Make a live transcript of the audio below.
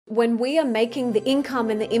when we are making the income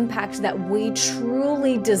and the impact that we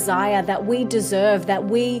truly desire, that we deserve, that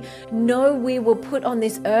we know we were put on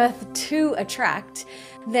this earth to attract,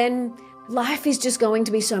 then life is just going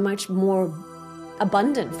to be so much more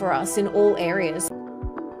abundant for us in all areas.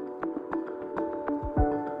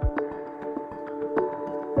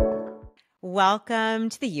 Welcome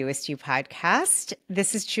to the You-est podcast.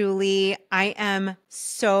 This is Julie. I am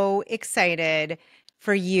so excited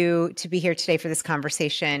for you to be here today for this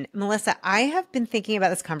conversation. Melissa, I have been thinking about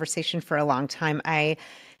this conversation for a long time. I'm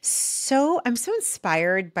so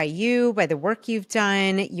inspired by you, by the work you've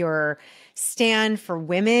done, your stand for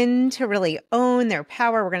women to really own their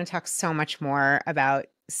power. We're going to talk so much more about,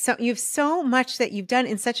 you have so much that you've done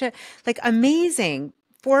in such a amazing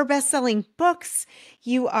 4 best-selling books.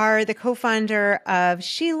 You are the co-founder of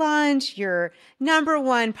SheLaunch. You're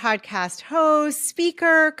 #1 podcast host,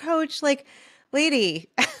 speaker, coach. Lady,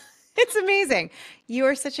 it's amazing. You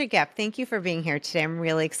are such a gift. Thank you for being here today. I'm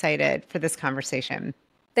really excited for this conversation.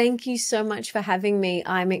 Thank you so much for having me.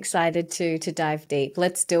 I'm excited to dive deep.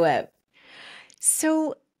 Let's do it.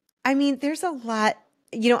 So, there's a lot.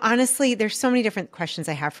 Honestly, there's so many different questions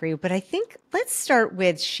I have for you, but I think let's start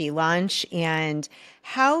with SheLaunch and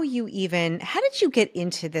how did you get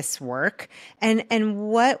into this work and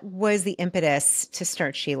what was the impetus to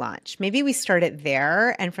start SheLaunch? Maybe we start it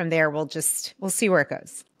there and from there we'll see where it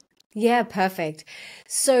goes. Yeah, perfect.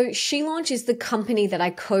 So SheLaunch is the company that I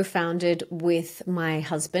co-founded with my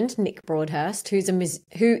husband, Nick Broadhurst, who is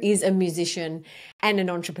a musician and an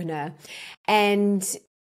entrepreneur. And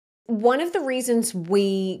one of the reasons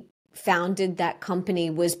we founded that company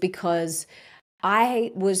was because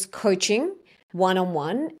I was coaching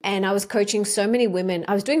one-on-one and I was coaching so many women.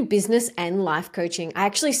 I was doing business and life coaching. I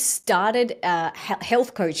actually started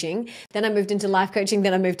health coaching, then I moved into life coaching,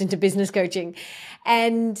 then I moved into business coaching.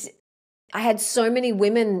 And I had so many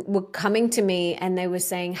women were coming to me and they were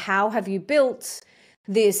saying, how have you built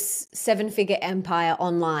this 7-figure empire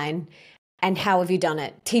online? And how have you done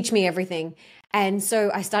it? Teach me everything. And so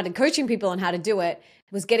I started coaching people on how to do it,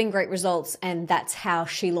 was getting great results, and that's how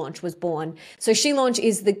SheLaunch was born. So SheLaunch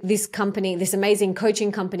is this company, this amazing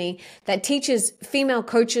coaching company that teaches female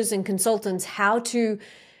coaches and consultants how to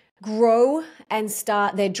grow and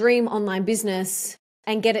start their dream online business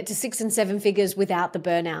and get it to 6 and 7 figures without the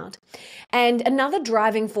burnout. And another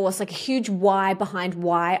driving force, like a huge why behind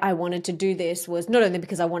why I wanted to do this, was not only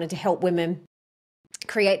because I wanted to help women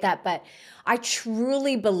create that, but I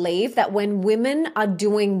truly believe that when women are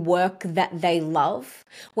doing work that they love,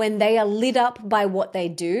 when they are lit up by what they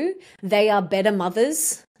do, they are better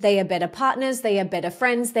mothers, they are better partners, they are better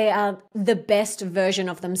friends, they are the best version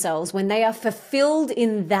of themselves when they are fulfilled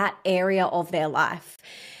in that area of their life.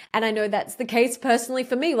 And I know that's the case personally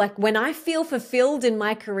for me. Like when I feel fulfilled in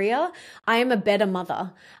my career, I am a better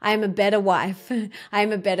mother. I am a better wife. I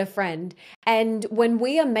am a better friend. And when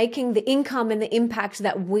we are making the income and the impact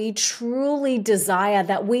that we truly desire,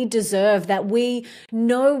 that we deserve, that we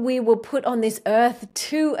know we were put on this earth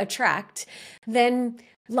to attract, then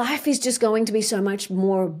life is just going to be so much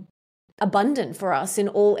more abundant for us in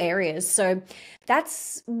all areas. So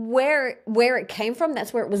that's where it came from.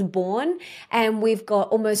 That's where it was born. And we've got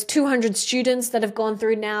almost 200 students that have gone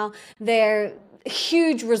through now. They're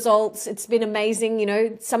huge results. It's been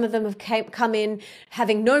amazing. Some of them have come in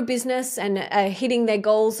having no business and hitting their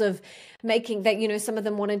goals of making that, some of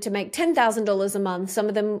them wanted to make $10,000 a month. Some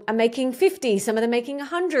of them are making 50, some of them making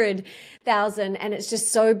 100,000. And it's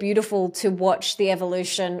just so beautiful to watch the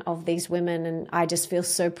evolution of these women. And I just feel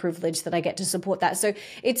so privileged that I get to support that. So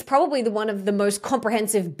it's probably one of the most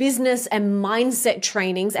comprehensive business and mindset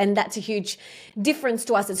trainings. And that's a huge difference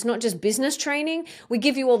to us. It's not just business training. We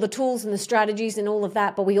give you all the tools and the strategies and all of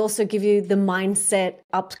that, but we also give you the mindset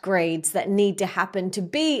upgrades that need to happen to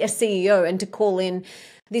be a CEO and to call in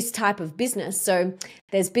this type of business. So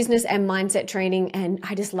there's business and mindset training, and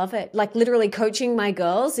I just love it. Like literally coaching my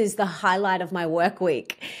girls is the highlight of my work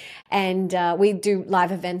week. And we do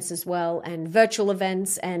live events as well and virtual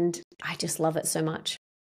events, and I just love it so much.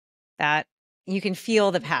 That you can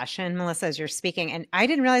feel the passion, Melissa, as you're speaking. And I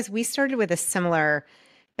didn't realize we started with a similar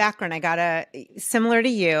background. I got similar to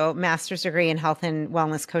you, master's degree in health and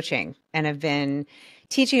wellness coaching, and have been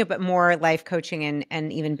teaching a bit more life coaching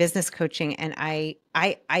and even business coaching. And I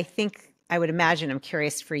think I would imagine, I'm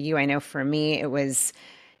curious for you. I know for me, it was,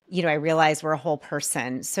 I realize we're a whole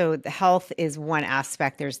person. So the health is one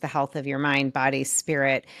aspect. There's the health of your mind, body,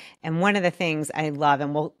 spirit. And one of the things I love,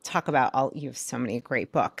 and we'll talk about you have so many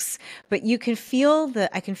great books, but I can feel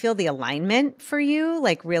the alignment for you,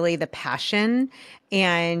 like really the passion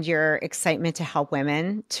and your excitement to help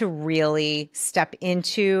women to really step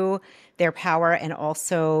into their power and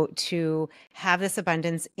also to have this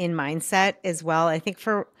abundance in mindset as well. I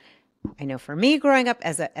know for me growing up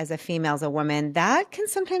as a female, as a woman, that can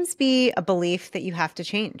sometimes be a belief that you have to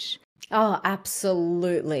change. Oh,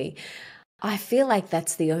 absolutely. I feel like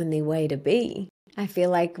that's the only way to be. I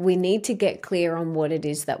feel like we need to get clear on what it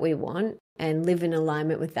is that we want and live in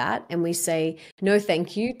alignment with that. And we say no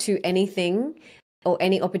thank you to anything or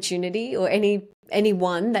any opportunity or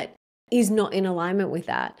anyone that is not in alignment with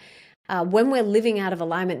that. When we're living out of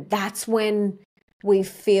alignment, that's when we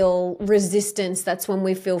feel resistance. That's when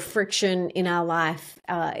we feel friction in our life.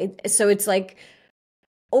 So it's like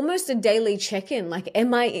almost a daily check-in. Like,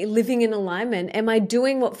 am I living in alignment? Am I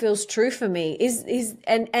doing what feels true for me?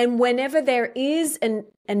 And whenever there is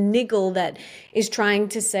a niggle that is trying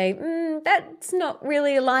to say, that's not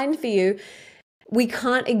really aligned for you, we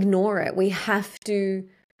can't ignore it. We have to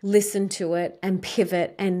listen to it and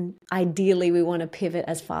pivot. And ideally, we want to pivot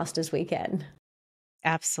as fast as we can.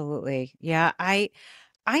 Absolutely. Yeah. I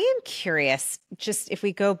am curious, just if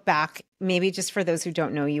we go back, maybe just for those who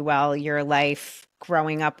don't know you well, your life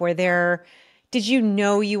growing up, did you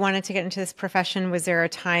know you wanted to get into this profession? Was there a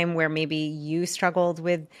time where maybe you struggled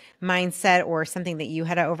with mindset or something that you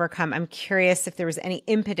had to overcome? I'm curious if there was any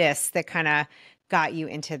impetus that kind of got you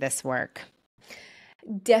into this work.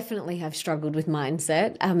 Definitely have struggled with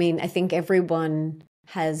mindset. I mean, I think everyone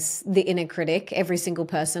has the inner critic, every single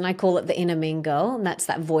person. I call it the inner mean girl. And that's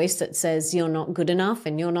that voice that says you're not good enough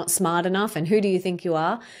and you're not smart enough. And who do you think you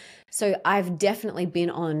are? So I've definitely been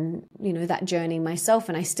on, that journey myself,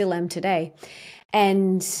 and I still am today.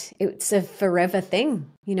 And it's a forever thing.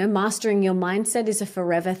 Mastering your mindset is a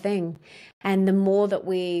forever thing. And the more that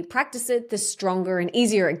we practice it, the stronger and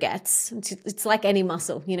easier it gets. It's like any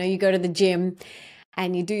muscle. You go to the gym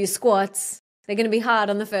and you do your squats. They're going to be hard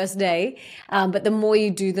on the first day, but the more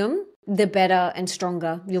you do them, the better and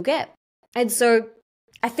stronger you'll get. And so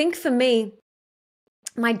I think for me,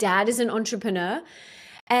 my dad is an entrepreneur,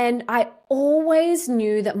 and I always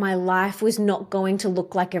knew that my life was not going to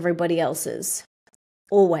look like everybody else's.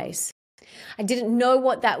 Always. I didn't know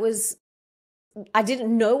what that was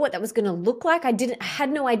going to look like. I had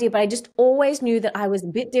no idea, but I just always knew that I was a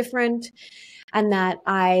bit different and that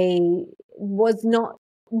I was not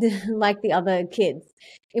like the other kids.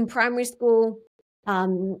 In primary school,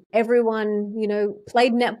 everyone,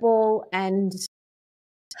 played netball and,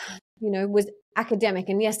 was academic.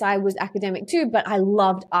 And yes, I was academic too, but I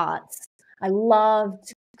loved arts. I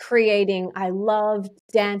loved creating. I loved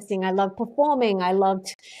dancing. I loved performing. I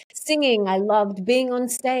loved singing. I loved being on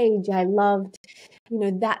stage. I loved,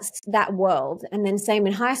 that world. And then same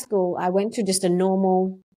in high school, I went to just a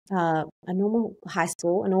normal high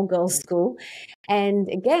school, an all-girls school. And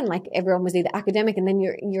again, like everyone was either academic, and then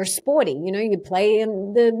you're sporty, you play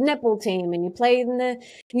in the netball team and you play in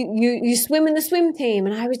you swim in the swim team.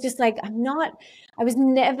 And I was just like, I was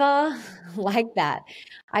never like that.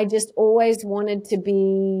 I just always wanted to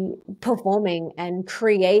be performing and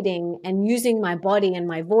creating and using my body and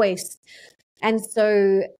my voice. And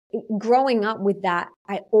so growing up with that,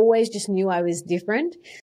 I always just knew I was different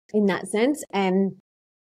in that sense. And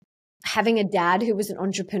having a dad who was an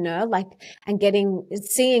entrepreneur, and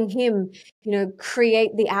seeing him, create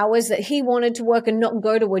the hours that he wanted to work and not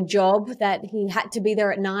go to a job that he had to be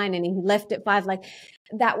there at 9 and he left at 5,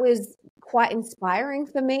 that was quite inspiring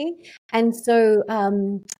for me. And so,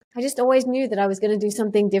 I just always knew that I was going to do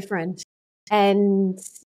something different. And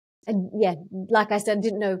yeah, like I said, I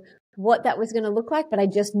didn't know what that was going to look like, but I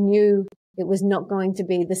just knew it was not going to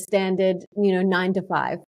be the standard, 9 to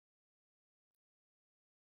 5.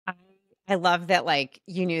 I love that,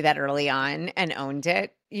 you knew that early on and owned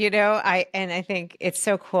it, I think it's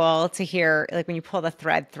so cool to hear, when you pull the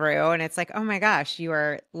thread through and it's like, oh my gosh, you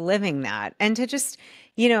are living that. And to just,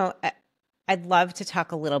 I'd love to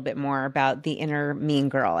talk a little bit more about the inner mean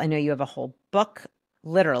girl. I know you have a whole book,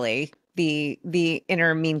 literally the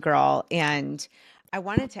inner mean girl. And I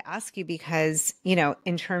wanted to ask you because,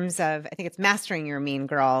 in terms of, I think it's mastering your mean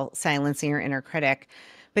girl, silencing your inner critic.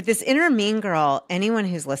 But this inner mean girl, anyone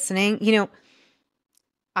who's listening,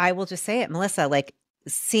 I will just say it, Melissa,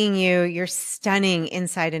 seeing you're stunning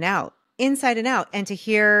inside and out. And to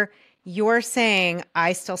hear you're saying,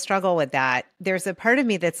 I still struggle with that. There's a part of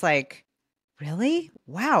me that's like, really?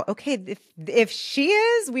 Wow. Okay. If she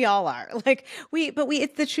is, we all are.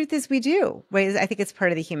 The truth is we do. I think it's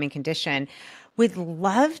part of the human condition. Would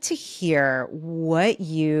love to hear what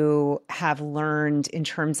you have learned in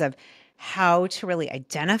terms of how to really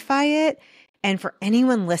identify it, and for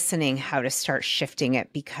anyone listening, how to start shifting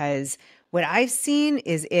it, because what I've seen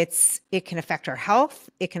is it can affect our health,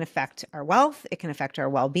 it can affect our wealth, it can affect our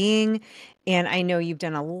well-being. And I know you've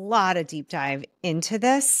done a lot of deep dive into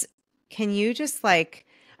this. Can you just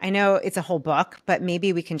I know it's a whole book, but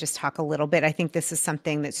maybe we can just talk a little bit. I think this is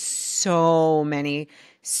something that so many,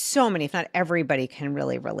 if not everybody, can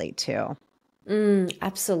really relate to.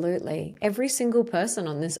 Absolutely. Every single person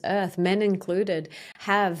on this earth, men included,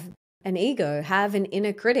 have an ego, have an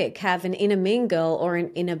inner critic, have an inner mean girl or an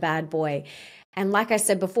inner bad boy. And like I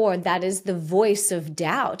said before, that is the voice of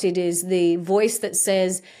doubt. It is the voice that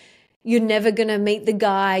says, you're never going to meet the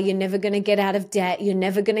guy. You're never going to get out of debt. You're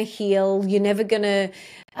never going to heal. You're never going to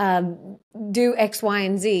do X, Y,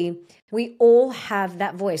 and Z. We all have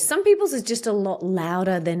that voice. Some people's is just a lot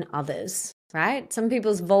louder than others, right? Some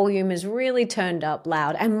people's volume is really turned up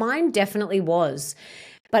loud, and mine definitely was.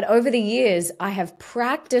 But over the years, I have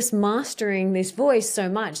practiced mastering this voice so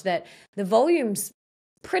much that the volume's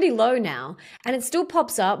pretty low now, and it still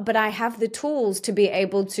pops up, but I have the tools to be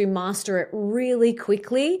able to master it really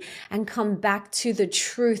quickly and come back to the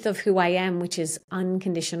truth of who I am, which is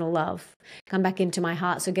unconditional love. Come back into my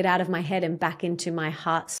heart. So get out of my head and back into my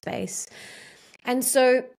heart space. And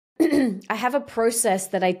so I have a process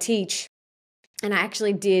that I teach, and I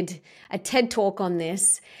actually did a TED talk on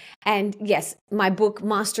this. And yes, my book,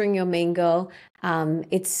 Mastering Your Mean Girl,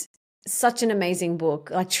 it's such an amazing book.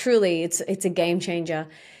 Like truly, it's a game changer.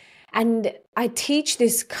 And I teach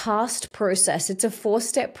this cast process. It's a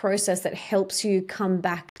 4-step process that helps you come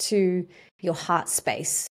back to your heart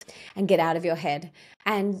space and get out of your head.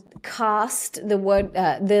 And cast, the word,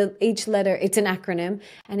 each letter, it's an acronym,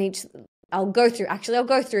 and I'll go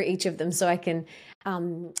through each of them so I can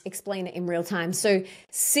explain it in real time. So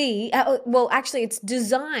it's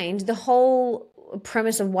designed, the whole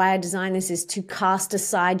premise of why I designed this is to cast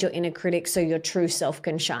aside your inner critic so your true self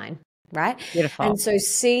can shine, right? Beautiful. And so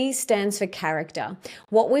C stands for character.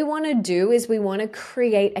 What we want to do is we want to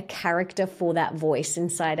create a character for that voice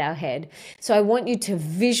inside our head. So I want you to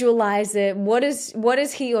visualize it. What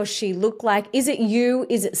does he or she look like? Is it you?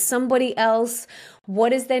 Is it somebody else?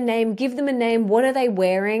 What is their name? Give them a name. What are they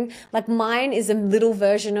wearing? Like mine is a little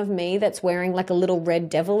version of me that's wearing like a little red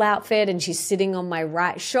devil outfit, and she's sitting on my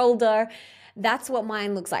right shoulder. That's what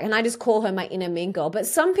mine looks like. And I just call her my inner mean girl. But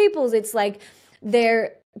some people's, it's like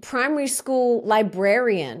their primary school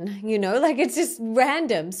librarian, like it's just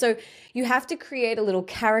random. So you have to create a little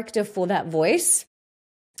character for that voice.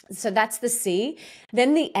 So that's the C.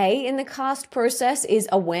 Then the A in the cast process is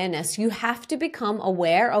awareness. You have to become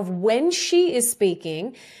aware of when she is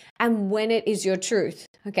speaking and when it is your truth.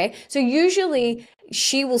 Okay. So usually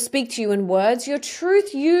she will speak to you in words. Your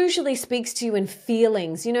truth usually speaks to you in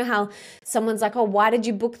feelings. You know how someone's like, oh, why did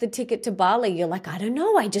you book the ticket to Bali? You're like, I don't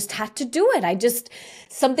know. I just had to do it.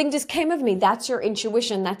 Something just came of me. That's your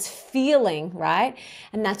intuition. That's feeling, right?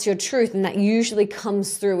 And that's your truth. And that usually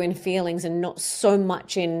comes through in feelings and not so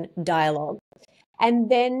much in dialogue.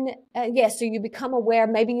 And then, so you become aware.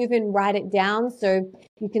 Maybe you even write it down. So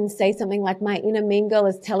you can say something like, my inner mean girl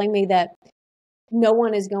is telling me that no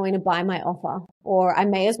one is going to buy my offer, or I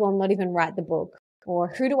may as well not even write the book, or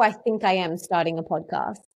who do I think I am starting a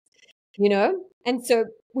podcast, And so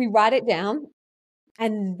we write it down.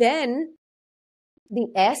 And then the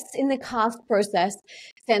S in the cast process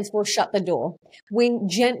stands for shut the door. We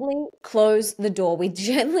gently close the door. We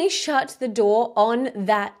gently shut the door on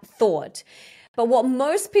that thought. But what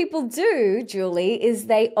most people do, Julie, is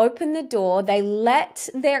they open the door, they let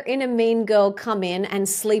their inner mean girl come in and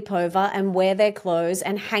sleep over and wear their clothes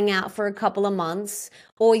and hang out for a couple of months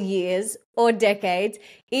or years or decades,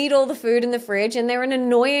 eat all the food in the fridge, and they're an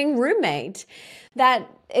annoying roommate that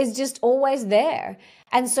is just always there.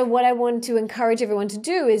 And so what I want to encourage everyone to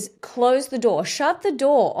do is close the door, shut the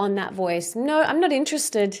door on that voice. No, I'm not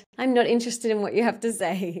interested. I'm not interested in what you have to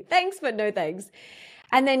say. Thanks, but no thanks.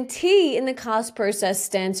 And then T in the cast process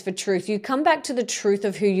stands for truth. You come back to the truth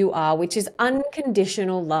of who you are, which is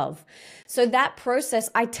unconditional love. So that process,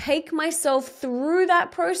 I take myself through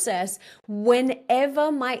that process whenever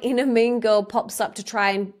my inner mean girl pops up to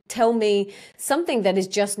try and tell me something that is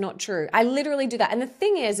just not true. I literally do that. And the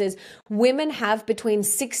thing is women have between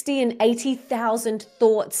 60 and 80,000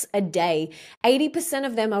 thoughts a day. 80%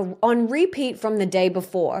 of them are on repeat from the day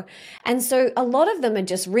before. And so a lot of them are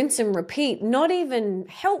just rinse and repeat, not even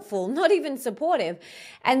helpful, not even supportive.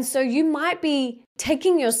 And so you might be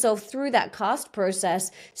taking yourself through that cast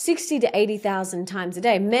process 60 to 80,000 times a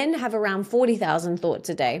day. Men have around 40,000 thoughts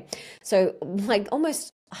a day. So like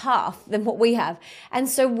almost half than what we have. And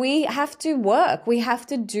so we have to work. We have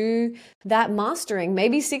to do that mastering,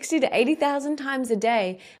 maybe 60 to 80,000 times a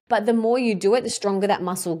day. But the more you do it, the stronger that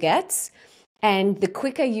muscle gets. And the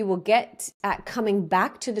quicker you will get at coming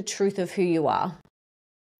back to the truth of who you are.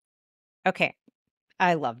 Okay.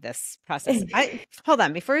 I love this process. Hold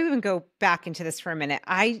on. Before we even go back into this for a minute,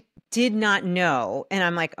 I did not know. And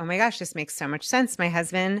I'm like, oh my gosh, this makes so much sense. My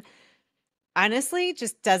husband honestly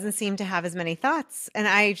just doesn't seem to have as many thoughts. And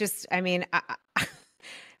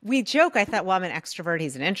we joke. I thought, well, I'm an extrovert.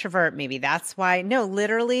 He's an introvert. Maybe that's why. No,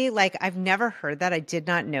 literally, like I've never heard that. I did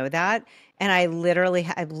not know that. And I literally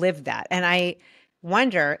I've lived that. And I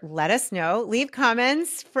wonder, let us know, leave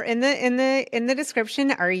comments for in the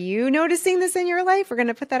description. Are you noticing this in your life? We're going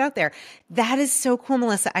to put that out there. That is so cool,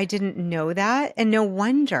 Melissa. I didn't know that. And no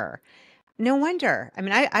wonder. No wonder. I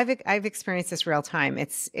mean, I've experienced this real time.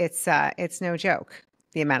 It's no joke,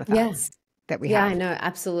 the amount of thoughts that we have. Yeah, I know.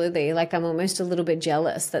 Absolutely. Like I'm almost a little bit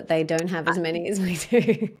jealous that they don't have as many as we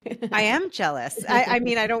do. I am jealous. I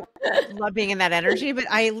mean, I don't love being in that energy, but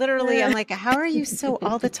I'm like, how are you so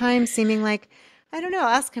all the time seeming like, I don't know. I'll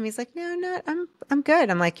ask him. He's like, no, I'm good.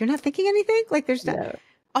 I'm like, you're not thinking anything? Like there's no.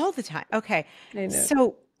 All the time. Okay. I know.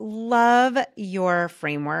 So love your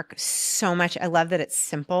framework so much. I love that it's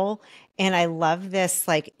simple. And I love this,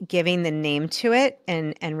 like giving the name to it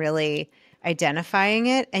and really identifying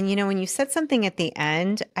it. And, you know, when you said something at the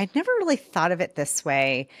end, I'd never really thought of it this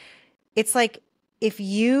way. It's like, if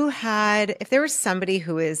there was somebody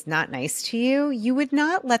who is not nice to you, you would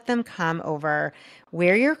not let them come over,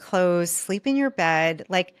 wear your clothes, sleep in your bed.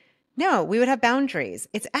 Like, no, we would have boundaries.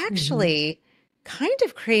 It's actually kind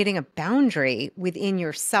of creating a boundary within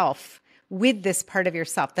yourself with this part of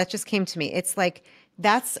yourself. That just came to me. It's like,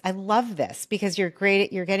 I love this because you're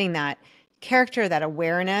getting that character, that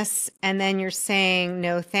awareness, and then you're saying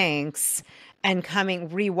no thanks and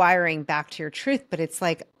rewiring back to your truth. But it's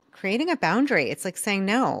like, creating a boundary. It's like saying,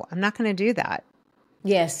 no, I'm not going to do that.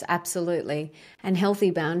 Yes, absolutely. And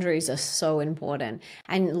healthy boundaries are so important.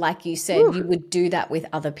 And like you said, you would do that with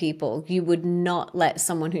other people. You would not let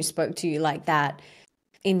someone who spoke to you like that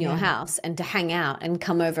in your house and to hang out and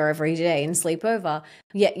come over every day and sleep over,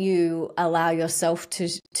 yet you allow yourself to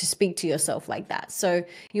speak to yourself like that. So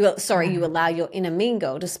you allow your inner mean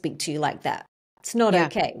girl to speak to you like that. It's not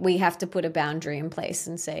okay. We have to put a boundary in place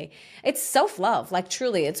and say it's self-love. Like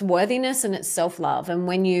truly, it's worthiness and it's self-love. And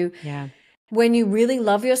when you really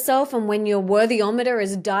love yourself and when your worthyometer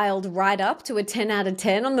is dialed right up to a 10 out of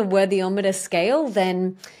 10 on the worthyometer scale,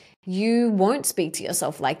 then you won't speak to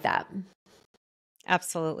yourself like that.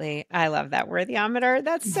 Absolutely. I love that worthyometer.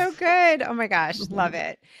 That's so good. Oh my gosh. Love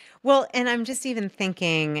it. Well, and I'm just even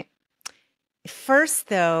thinking first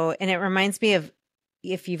though, and it reminds me of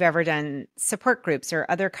if you've ever done support groups or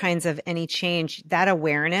other kinds of any change, that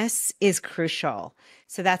awareness is crucial.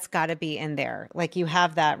 So that's got to be in there. Like you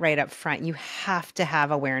have that right up front. You have to have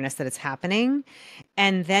awareness that it's happening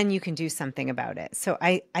and then you can do something about it. So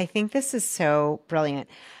I think this is so brilliant.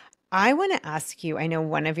 I want to ask you, I know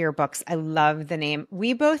one of your books, I love the name.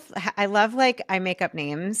 I love like, I make up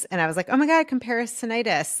names and I was like, oh my God,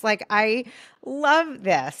 Comparisonitis. Like I love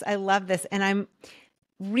this. I love this. And I'm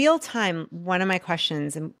real time, one of my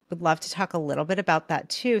questions, and would love to talk a little bit about that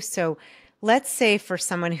too. So let's say for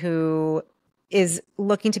someone who is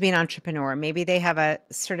looking to be an entrepreneur, maybe they have a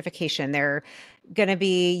certification, they're going to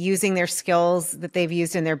be using their skills that they've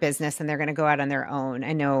used in their business and they're going to go out on their own.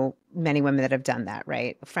 I know many women that have done that,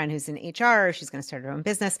 right? A friend who's in HR, she's going to start her own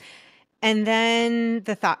business. And then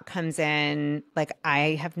the thought comes in, like,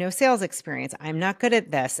 I have no sales experience. I'm not good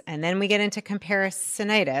at this. And then we get into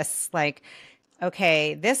comparisonitis, like,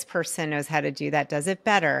 okay, this person knows how to do that, does it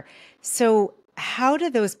better. So how do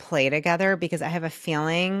those play together? Because I have a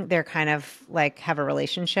feeling they're kind of like have a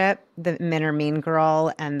relationship, the men are mean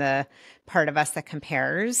girl and the part of us that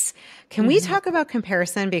compares. Can we talk about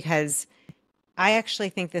comparison? Because I actually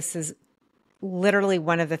think this is literally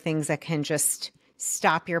one of the things that can just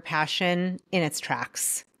stop your passion in its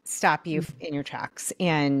tracks, stop you in your tracks.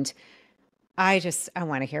 And I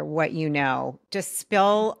want to hear what you know. Just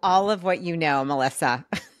spill all of what you know, Melissa.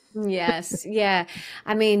 Yes. Yeah.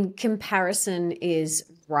 I mean, comparison is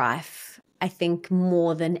rife, I think,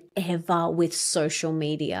 more than ever with social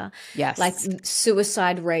media. Yes. Like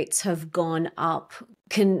suicide rates have gone up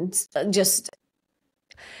just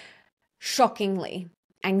shockingly.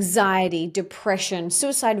 Anxiety, depression,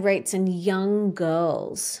 suicide rates in young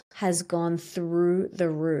girls has gone through the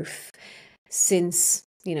roof since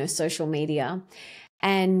social media.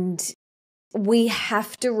 And we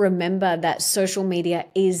have to remember that social media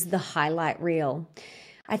is the highlight reel.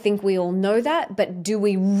 I think we all know that, but do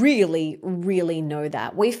we really, really know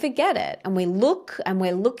that? We forget it and we look and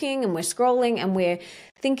we're looking and we're scrolling and we're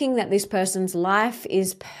thinking that this person's life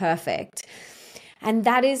is perfect. And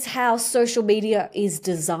that is how social media is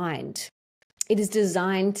designed. it is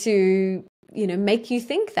designed to, make you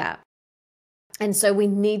think that. And so we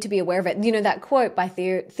need to be aware of it. That quote by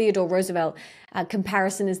Theodore Roosevelt,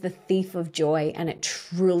 comparison is the thief of joy, and it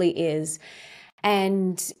truly is.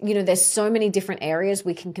 And, there's so many different areas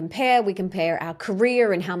we can compare. We compare our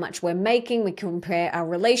career and how much we're making. We compare our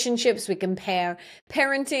relationships. We compare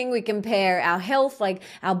parenting. We compare our health, like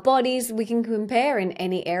our bodies. We can compare in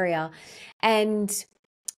any area. And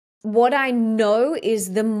what I know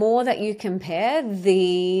is the more that you compare,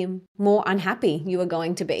 the more unhappy you are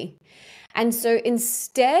going to be. And so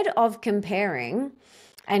instead of comparing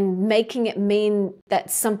and making it mean that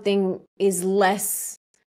something is less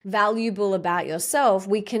valuable about yourself,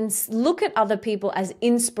 we can look at other people as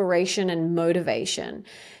inspiration and motivation.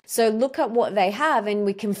 So look at what they have, and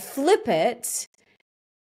we can flip it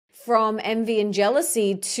from envy and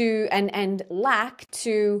jealousy to and lack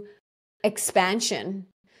to expansion.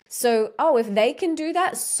 So, if they can do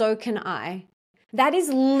that, so can I. That is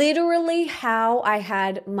literally how I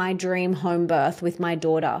had my dream home birth with my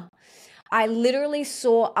daughter. I literally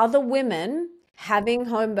saw other women having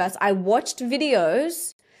home births. I watched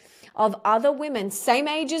videos of other women, same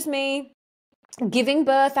age as me, giving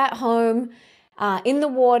birth at home, in the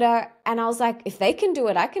water. And I was like, if they can do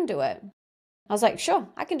it, I can do it. I was like, sure,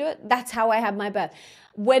 I can do it. That's how I had my birth.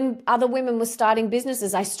 When other women were starting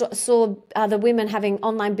businesses, I saw other women having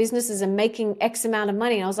online businesses and making X amount of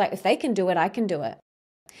money. And I was like, if they can do it, I can do it.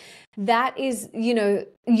 That is,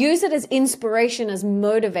 use it as inspiration, as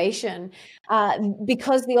motivation,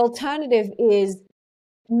 because the alternative is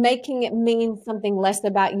making it mean something less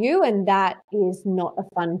about you. And that is not a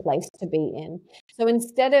fun place to be in. So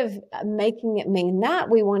instead of making it mean that,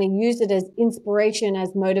 we want to use it as inspiration,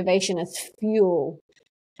 as motivation, as fuel.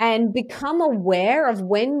 And become aware of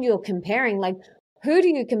when you're comparing, like, who do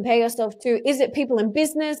you compare yourself to? Is it people in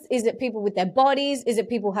business? Is it people with their bodies? Is it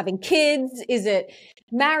people having kids? Is it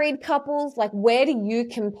married couples? Like, where do you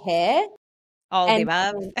compare? All of the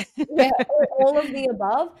above. Yeah, all of the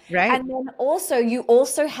above. Right. And then also, you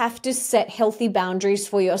also have to set healthy boundaries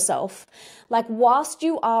for yourself. Like, whilst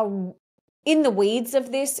you are in the weeds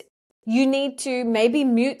of this, you need to maybe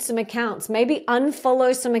mute some accounts, maybe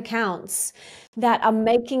unfollow some accounts that are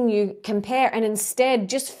making you compare, and instead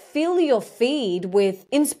just fill your feed with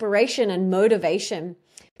inspiration and motivation,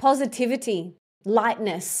 positivity,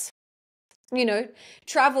 lightness,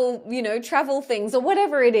 travel things or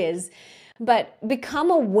whatever it is. But become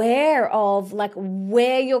aware of like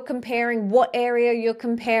where you're comparing, what area you're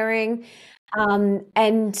comparing,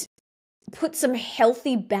 and put some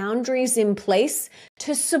healthy boundaries in place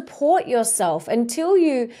to support yourself until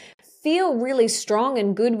you feel really strong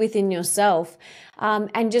and good within yourself.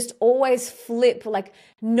 And just always flip, like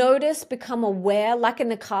notice, become aware, like in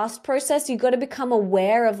the cast process, you got to become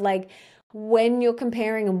aware of like when you're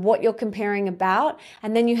comparing and what you're comparing about.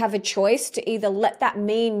 And then you have a choice to either let that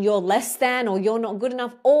mean you're less than or you're not good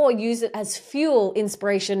enough, or use it as fuel,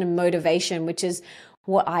 inspiration, and motivation, which is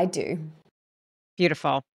what I do.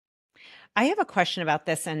 Beautiful. I have a question about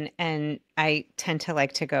this, and I tend to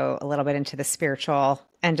like to go a little bit into the spiritual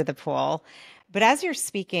end of the pool. But as you're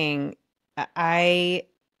speaking, I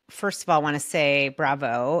first of all want to say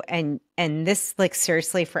bravo, and this, like,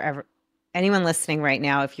 seriously, for anyone listening right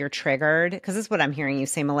now, if you're triggered, because this is what I'm hearing you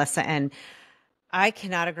say, Melissa, and I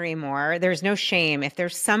cannot agree more. There's no shame if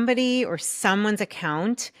there's somebody or someone's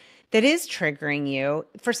account that is triggering you.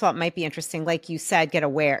 First of all, it might be interesting, like you said, get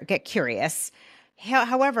aware, get curious.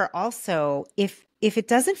 However, also, if it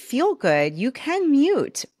doesn't feel good, you can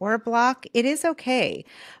mute or block. It is okay.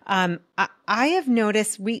 I have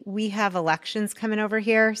noticed we have elections coming over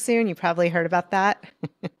here soon. You probably heard about that.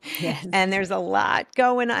 Yes. And there's a lot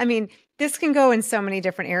going on. I mean, this can go in so many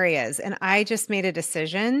different areas. And I just made a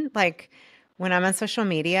decision, like, when I'm on social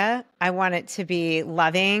media, I want it to be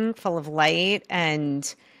loving, full of light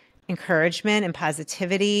and encouragement and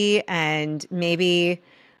positivity, and maybe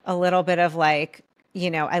a little bit of like,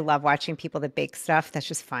 I love watching people that bake stuff. That's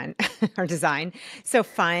just fun, or design. So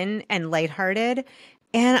fun and lighthearted.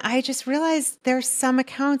 And I just realized there's some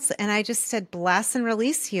accounts, and I just said, bless and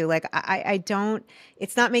release you. Like, I don't,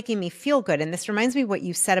 it's not making me feel good. And this reminds me of what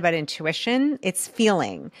you said about intuition. It's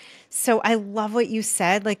feeling. So I love what you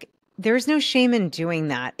said. Like, there's no shame in doing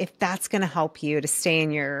that if that's going to help you to stay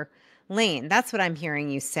in your lane. That's what I'm hearing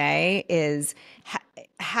you say is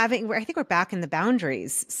having, I think we're back in the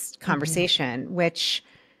boundaries conversation, which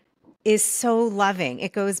is so loving.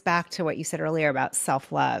 It goes back to what you said earlier about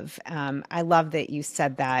self-love. I love that you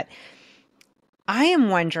said that. I am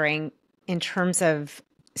wondering, in terms of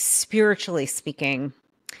spiritually speaking,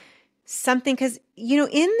 something, because, in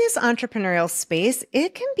this entrepreneurial space,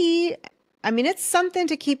 it can be I mean, it's something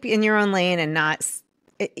to keep in your own lane and not,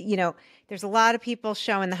 there's a lot of people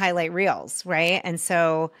showing the highlight reels, right? And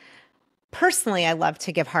so personally, I love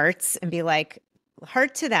to give hearts and be like,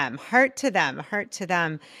 heart to them, heart to them, heart to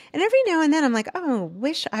them. And every now and then I'm like, oh,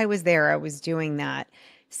 wish I was there. I was doing that.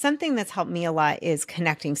 Something that's helped me a lot is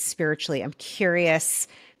connecting spiritually. I'm curious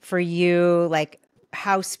for you, like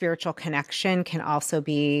how spiritual connection can also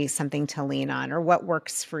be something to lean on, or what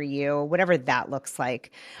works for you, whatever that looks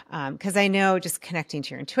like. Because I know just connecting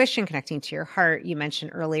to your intuition, connecting to your heart, you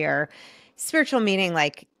mentioned earlier, spiritual meaning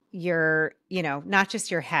like your, not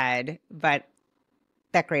just your head, but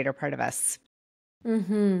that greater part of us.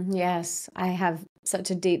 Yes, I have such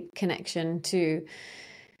a deep connection to,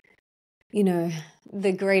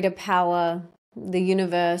 the greater power, the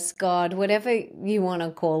universe, God, whatever you want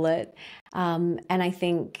to call it. And I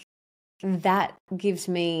think that gives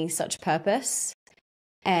me such purpose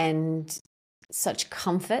and such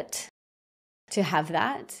comfort to have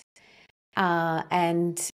that.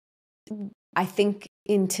 And I think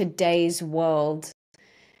in today's world,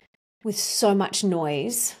 with so much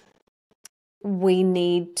noise, we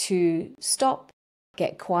need to stop,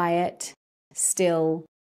 get quiet, still,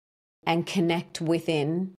 and connect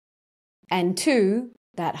within and to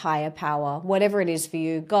that higher power, whatever it is for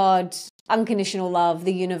you, God, unconditional love,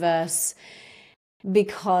 the universe,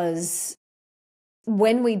 because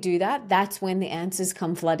when we do that, that's when the answers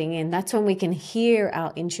come flooding in. That's when we can hear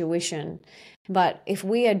our intuition. But if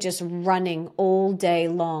we are just running all day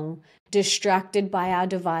long, distracted by our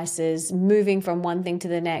devices, moving from one thing to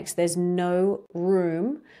the next, there's no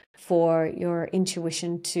room for your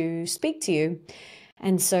intuition to speak to you.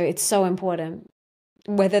 And so it's so important,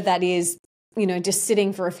 whether that is, just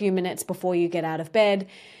sitting for a few minutes before you get out of bed,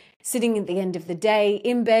 sitting at the end of the day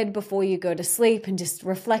in bed before you go to sleep and just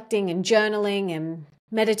reflecting and journaling and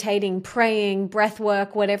meditating, praying, breath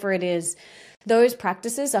work, whatever it is. Those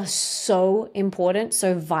practices are so important,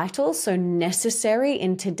 so vital, so necessary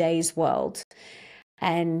in today's world.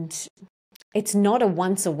 And it's not a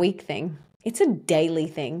once a week thing. It's a daily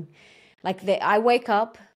thing. I wake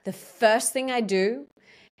up, the first thing I do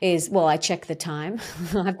is, I check the time.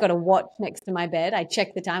 I've got a watch next to my bed. I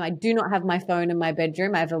check the time. I do not have my phone in my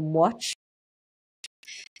bedroom. I have a watch.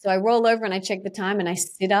 So I roll over and I check the time and I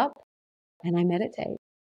sit up and I meditate.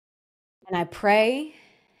 And I pray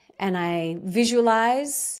and I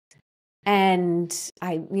visualize and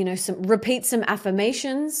I, repeat some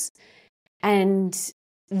affirmations. And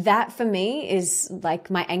that for me is like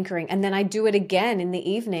my anchoring. And then I do it again in the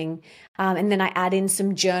evening. And then I add in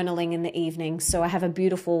some journaling in the evening. So I have a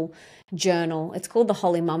beautiful journal. It's called the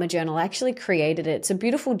Holy Mama Journal. I actually created it. It's a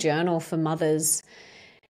beautiful journal for mothers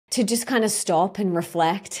to just kind of stop and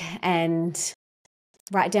reflect and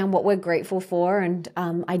write down what we're grateful for. And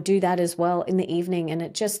I do that as well in the evening. And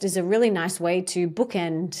it just is a really nice way to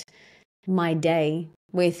bookend my day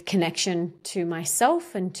with connection to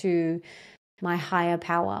myself and to my higher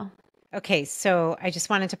power. Okay, so I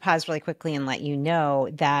just wanted to pause really quickly and let you know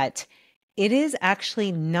that it is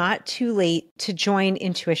actually not too late to join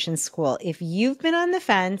Intuition School. If you've been on the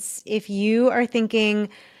fence, if you are thinking,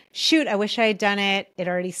 shoot, I wish I had done it, it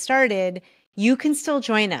already started, you can still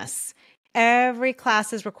join us. Every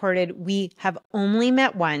class is recorded. We have only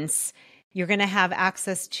met once. You're going to have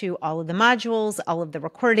access to all of the modules, all of the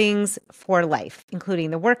recordings for life,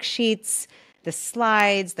 including the worksheets, the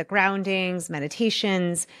slides, the groundings,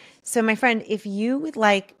 meditations. So my friend, if you would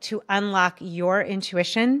like to unlock your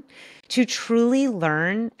intuition, to truly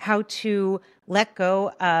learn how to let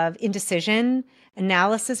go of indecision,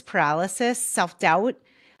 analysis paralysis, self-doubt,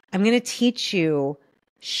 I'm going to teach you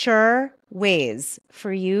sure ways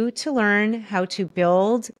for you to learn how to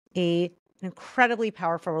build an incredibly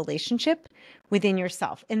powerful relationship within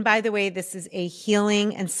yourself. And by the way, this is a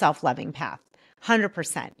healing and self-loving path,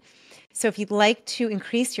 100%. So if you'd like to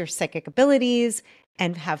increase your psychic abilities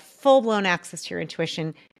and have full-blown access to your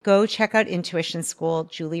intuition, go check out Intuition School,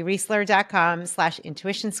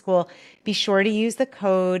 juliereisler.com/intuition school. Be sure to use the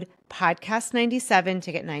code podcast97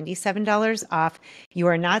 to get $97 off. You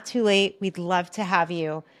are not too late. We'd love to have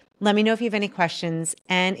you. Let me know if you have any questions.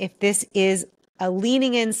 And if this is a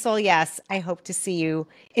leaning in soul yes, I hope to see you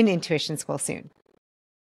in Intuition School soon.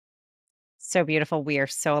 So beautiful. We are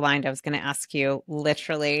so aligned. I was going to ask you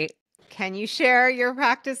literally, can you share your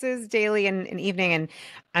practices daily and evening?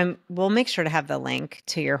 And we'll make sure to have the link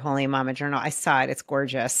to your Holy Mama Journal. I saw it. It's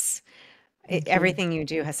gorgeous. Everything you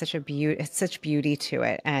do has such beauty to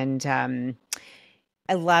it. And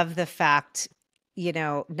I love the fact,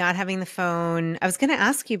 not having the phone. I was going to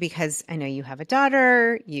ask you because I know you have a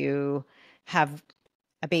daughter, you have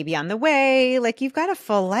a baby on the way. Like you've got a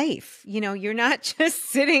full life, you're not just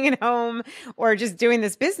sitting at home or just doing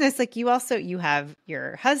this business. Like you have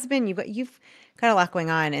your husband, you've got a lot going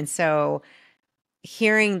on. And so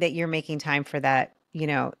hearing that you're making time for that,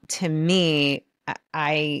 to me,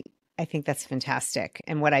 I think that's fantastic.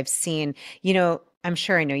 And what I've seen, I'm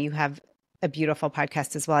sure I know you have a beautiful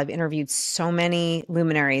podcast as well. I've interviewed so many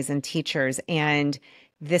luminaries and teachers, and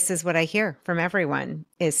this is what I hear from everyone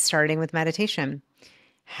is starting with meditation,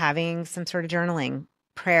 having some sort of journaling,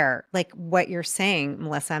 prayer, like what you're saying,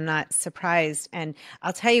 Melissa. I'm not surprised. And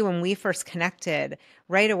I'll tell you, when we first connected,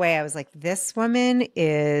 right away, I was like, this woman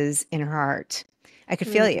is in her heart. I could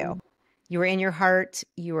feel you. You were in your heart.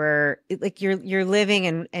 You were like, you're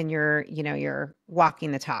living and you're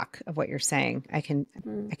walking the talk of what you're saying.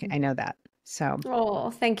 I know that. So. Oh,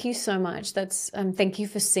 thank you so much. That's, thank you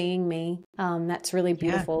for seeing me. That's really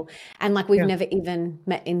beautiful. Yeah. And like, we've never even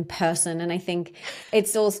met in person. And I think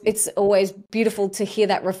it's always beautiful to hear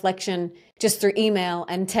that reflection just through email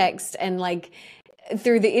and text and like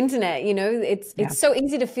through the internet. It's so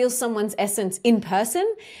easy to feel someone's essence in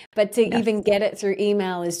person, but to even get it through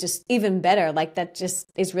email is just even better. Like that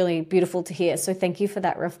just is really beautiful to hear. So thank you for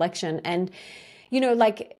that reflection. And,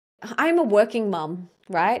 like I'm a working mom,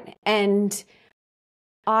 right? And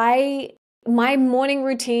my morning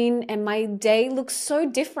routine and my day looks so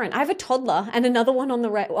different. I have a toddler and another one on the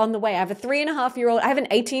way. I have a 3.5-year-old. I have an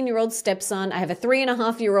 18-year-old stepson. I have a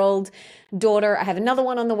 3.5-year-old daughter. I have another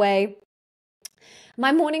one on the way.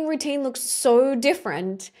 My morning routine looks so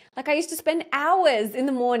different. Like I used to spend hours in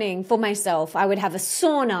the morning for myself. I would have a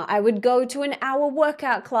sauna. I would go to an hour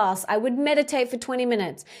workout class. I would meditate for 20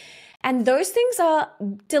 minutes. And those things are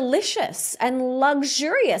delicious and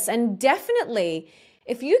luxurious. And definitely,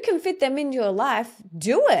 if you can fit them into your life,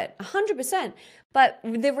 do it 100%. But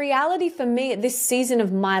the reality for me at this season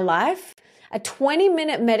of my life, a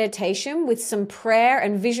 20-minute meditation with some prayer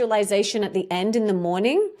and visualization at the end in the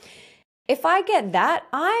morning, if I get that,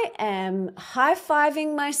 I am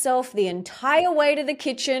high-fiving myself the entire way to the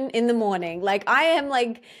kitchen in the morning. Like I am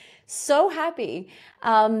like so happy.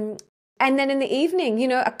 And then in the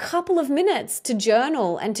evening, a couple of minutes to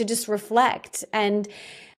journal and to just reflect and,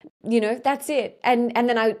 that's it. And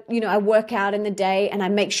then I work out in the day and I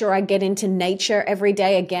make sure I get into nature every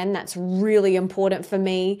day. Again, that's really important for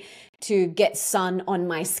me to get sun on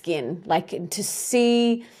my skin, like to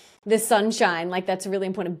see the sunshine. Like that's really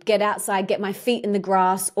important. Get outside, get my feet in the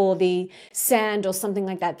grass or the sand or something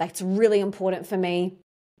like that. That's really important for me.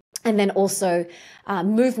 And then also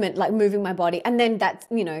movement, like moving my body. And then that's,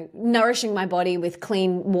 nourishing my body with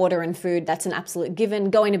clean water and food. That's an absolute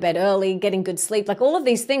given. Going to bed early, getting good sleep, like all of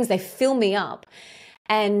these things, they fill me up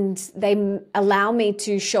and they allow me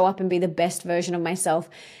to show up and be the best version of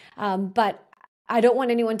myself. But I don't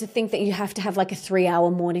want anyone to think that you have to have like a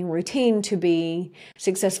 3-hour morning routine to be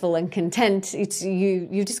successful and content. It's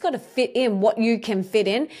you just got to fit in what you can fit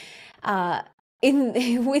in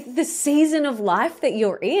with the season of life that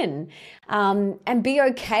you're in, and be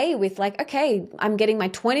okay with like, okay, I'm getting my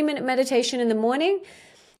 20-minute meditation in the morning.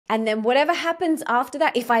 And then whatever happens after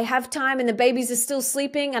that, if I have time and the babies are still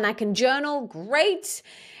sleeping and I can journal, great.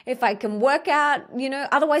 If I can work out,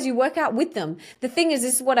 otherwise you work out with them. The thing is,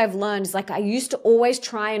 this is what I've learned is like, I used to always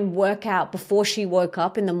try and work out before she woke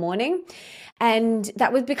up in the morning. And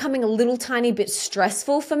that was becoming a little tiny bit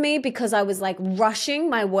stressful for me because I was like rushing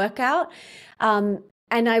my workout.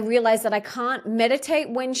 And I realized that I can't meditate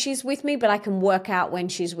when she's with me, but I can work out when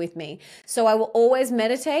she's with me. So I will always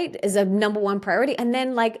meditate as a number one priority. And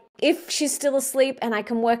then like, if she's still asleep and I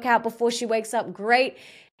can work out before she wakes up, great.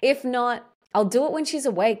 If not, I'll do it when she's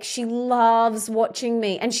awake. She loves watching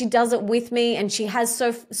me and she does it with me and she has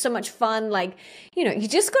so much fun. Like, you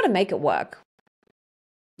just got to make it work.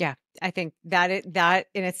 Yeah, I think that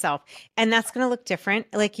in itself, and that's going to look different.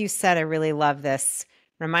 Like you said, I really love this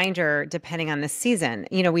reminder depending on the season.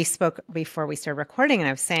 We spoke before we started recording and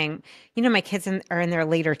I was saying, my kids are in their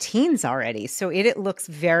later teens already. So it looks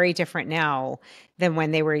very different now than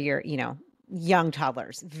when they were your, young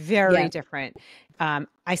toddlers, very different.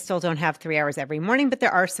 I still don't have 3 hours every morning, but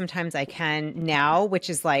there are some times I can now, which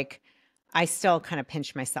is like, I still kind of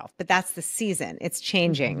pinch myself, but that's the season. It's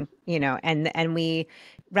changing, and we,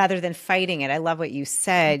 rather than fighting it, I love what you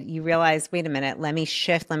said. You realize, wait a minute, let me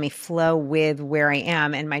shift, let me flow with where I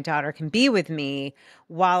am. And my daughter can be with me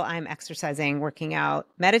while I'm exercising, working out,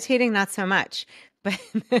 meditating, not so much,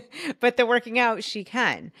 but the working out she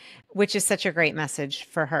can, which is such a great message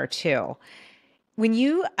for her too.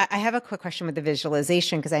 I have a quick question with the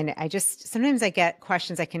visualization, because I just, sometimes I get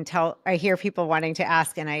questions I hear people wanting to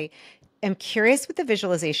ask, and am curious with the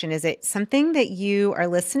visualization. Is it something that you are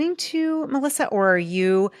listening to, Melissa, or are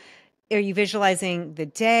you visualizing the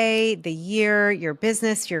day, the year, your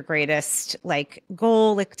business, your greatest like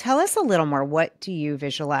goal? Like, tell us a little more. What do you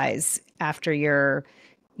visualize after your,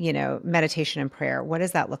 meditation and prayer? What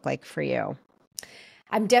does that look like for you?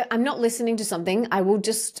 I'm not listening to something. I will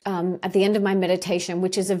just, at the end of my meditation,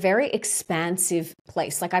 which is a very expansive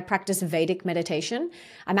place. Like I practice Vedic meditation.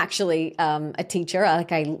 I'm actually a teacher.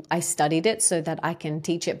 I studied it so that I can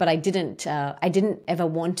teach it, but I didn't ever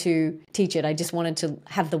want to teach it. I just wanted to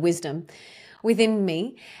have the wisdom within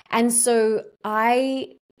me. And so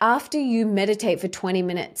after you meditate for 20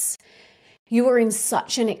 minutes, you are in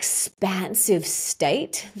such an expansive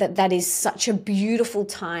state that is such a beautiful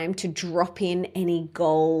time to drop in any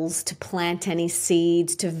goals, to plant any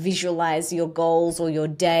seeds, to visualize your goals or your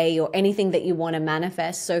day or anything that you want to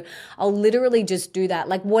manifest. So I'll literally just do that.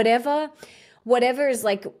 Like whatever is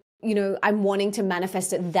like, I'm wanting to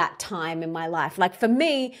manifest at that time in my life. Like for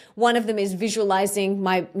me, one of them is visualizing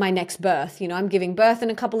my next birth. I'm giving birth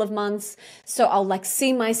in a couple of months. So I'll like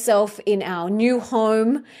see myself in our new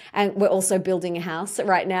home, and we're also building a house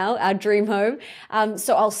right now, our dream home.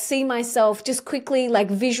 So I'll see myself just quickly,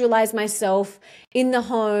 like visualize myself in the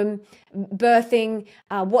home, birthing,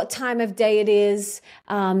 what time of day it is,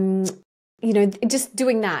 just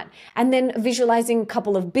doing that. And then visualizing a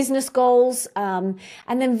couple of business goals, and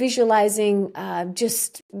then visualizing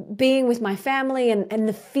just being with my family and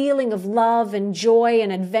the feeling of love and joy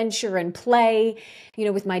and adventure and play,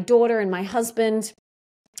 with my daughter and my husband.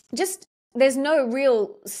 Just, there's no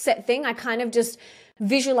real set thing. I kind of just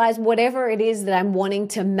visualize whatever it is that I'm wanting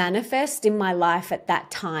to manifest in my life at that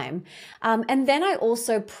time. And then I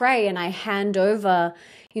also pray and I hand over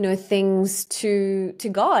things to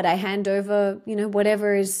God. I hand over,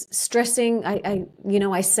 whatever is stressing.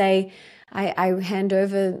 I say, I hand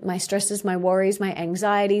over my stresses, my worries, my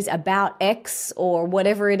anxieties about X or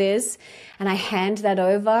whatever it is. And I hand that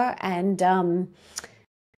over and,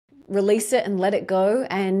 release it and let it go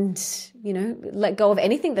and, let go of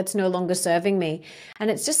anything that's no longer serving me. And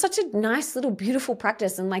it's just such a nice little beautiful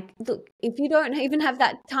practice. And like, look, if you don't even have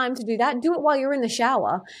that time to do that, do it while you're in the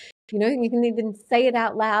shower. You can even say it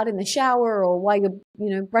out loud in the shower or while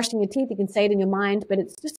you're, brushing your teeth, you can say it in your mind, but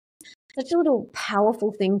it's just such a little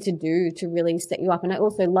powerful thing to do to really set you up. And I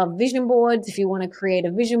also love vision boards. If you want to create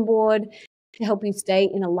a vision board to help you stay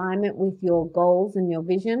in alignment with your goals and your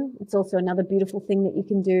vision, it's also another beautiful thing that you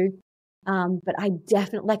can do. But I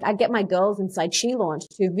definitely, I get my girls inside SheLaunch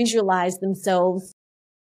to visualize themselves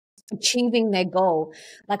achieving their goal.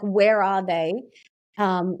 Like, where are they?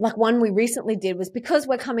 Like one we recently did was because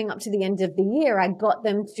we're coming up to the end of the year, I got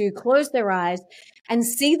them to close their eyes and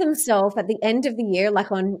see themselves at the end of the year,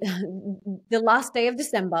 like on the last day of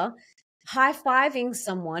December, high-fiving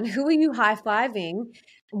someone. Who are you high-fiving?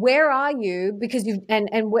 Where are you? Because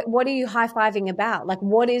what are you high-fiving about? Like,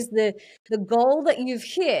 what is the goal that you've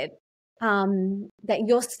hit, that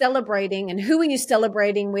you're celebrating, and who are you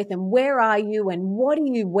celebrating with, and where are you, and what are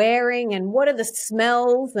you wearing, and what are the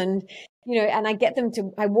smells, and and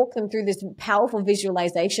I walk them through this powerful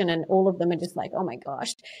visualization, and all of them are just like, oh my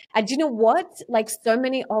gosh. And do you know what? Like, so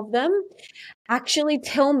many of them actually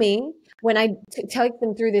tell me when I take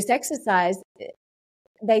them through this exercise,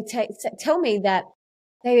 they tell me that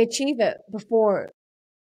they achieve it before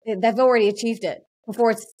they've already achieved it.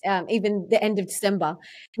 Before it's even the end of December,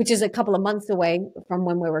 which is a couple of months away from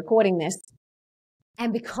when we're recording this.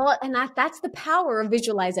 And that's the power of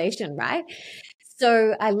visualization, right?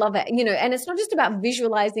 So I love it, and it's not just about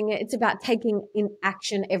visualizing it. It's about taking in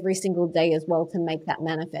action every single day as well to make that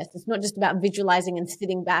manifest. It's not just about visualizing and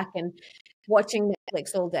sitting back and watching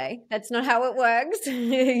Netflix all day. That's not how it works.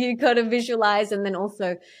 You got to visualize and then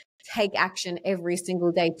also take action every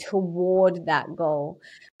single day toward that goal.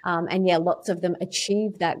 And yeah, lots of them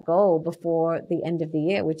achieve that goal before the end of the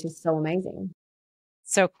year, which is so amazing.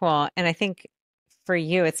 So cool. And I think for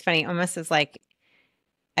you, it's funny, almost as like,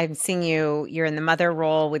 I'm seeing you're in the mother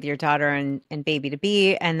role with your daughter and baby to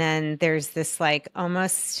be. And then there's this like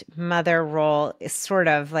almost mother role is sort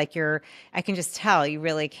of like I can just tell you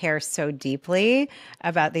really care so deeply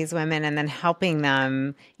about these women and then helping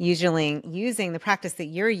them usually using the practice that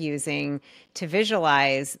you're using to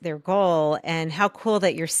visualize their goal. And how cool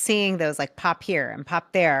that you're seeing those like pop here and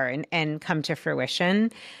pop there and come to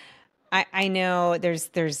fruition. I know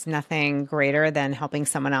there's nothing greater than helping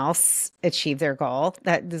someone else achieve their goal.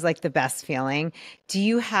 That is like the best feeling. Do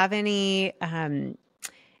you have any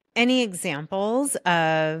examples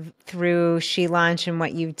of through SheLaunch and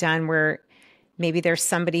what you've done where maybe there's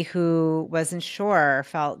somebody who wasn't sure,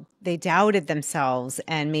 felt they doubted themselves,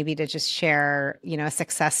 and maybe to just share, a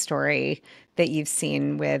success story that you've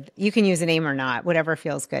seen with, you can use a name or not, whatever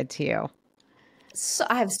feels good to you. So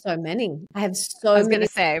I have so many. I have I so was going many.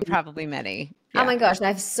 to say probably many. Oh Yeah. my gosh, I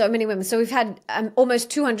have so many women. So we've had almost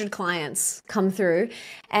 200 clients come through,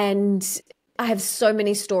 and I have so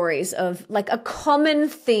many stories of like a common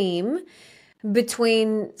theme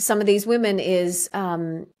between some of these women is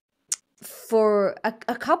for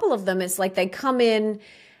a couple of them, it's like they come in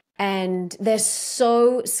and they're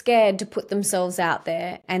so scared to put themselves out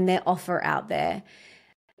there and their offer out there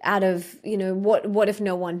out of, what if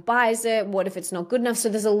no one buys it? What if it's not good enough? So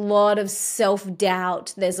there's a lot of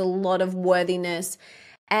self-doubt. There's a lot of worthiness.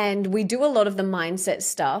 And we do a lot of the mindset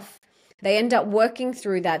stuff. They end up working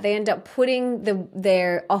through that. They end up putting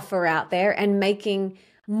their offer out there and making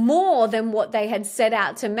more than what they had set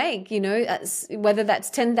out to make, whether that's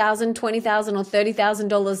 $10,000, $20,000 or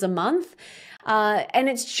 $30,000 a month. And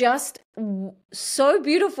it's just so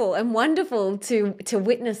beautiful and wonderful to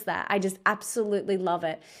witness that. I just absolutely love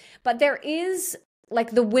it. But there is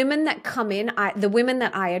like the women that come in, the women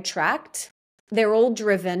that I attract, they're all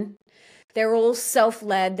driven. They're all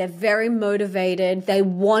self-led. They're very motivated. They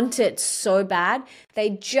want it so bad.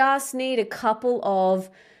 They just need a couple of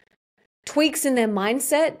tweaks in their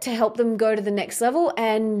mindset to help them go to the next level,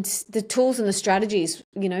 and the tools and the strategies,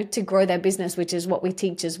 to grow their business, which is what we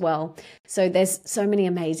teach as well. So there's so many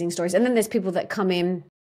amazing stories. And then there's people that come in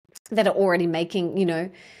that are already making,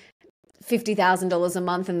 $50,000 a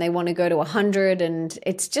month and they want to go to 100. And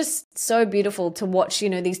it's just so beautiful to watch,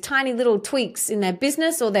 these tiny little tweaks in their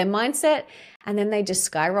business or their mindset, and then they just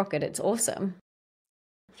skyrocket. It's awesome.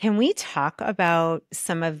 Can we talk about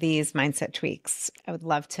some of these mindset tweaks? I would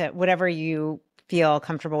love to, whatever you feel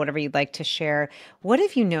comfortable, whatever you'd like to share. What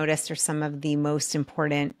have you noticed are some of the most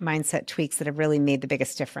important mindset tweaks that have really made the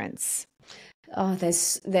biggest difference? Oh,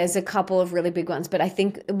 there's a couple of really big ones, but I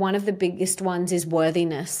think one of the biggest ones is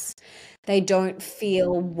worthiness. They don't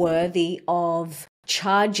feel worthy of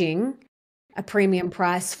charging a premium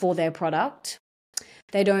price for their product.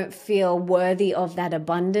 They don't feel worthy of that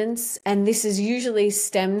abundance. And this is usually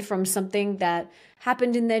stemmed from something that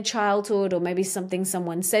happened in their childhood, or maybe something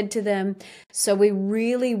someone said to them. So we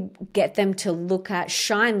really get them to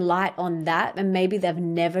shine light on that. And maybe they've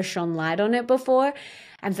never shone light on it before.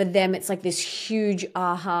 And for them, it's like this huge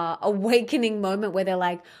aha awakening moment where they're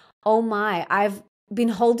like, oh my, I've been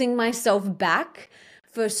holding myself back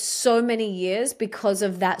for so many years because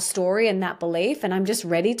of that story and that belief. And I'm just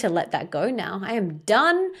ready to let that go now. I am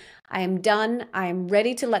done. I am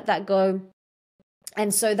ready to let that go.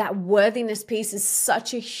 And so that worthiness piece is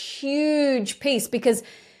such a huge piece, because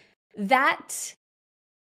that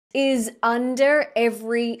is under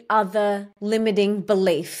every other limiting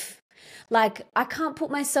belief. Like, I can't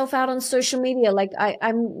put myself out on social media. Like I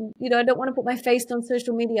don't want to put my face on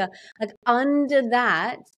social media. Like under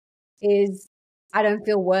that is, I don't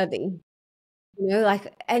feel worthy,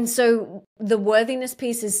 and so the worthiness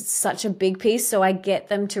piece is such a big piece. So I get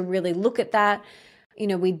them to really look at that.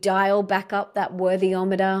 We dial back up that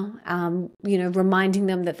worthyometer, reminding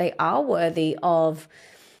them that they are worthy of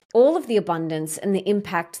all of the abundance and the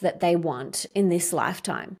impact that they want in this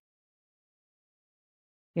lifetime.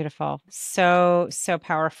 Beautiful. So, so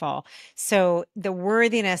powerful. So the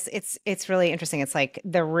worthiness, it's really interesting. It's like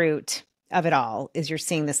the root of it all is you're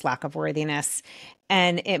seeing this lack of worthiness,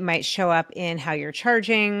 and it might show up in how you're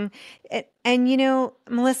charging. And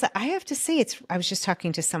Melissa, I have to say, I was just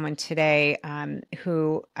talking to someone today,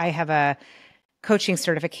 who I have a coaching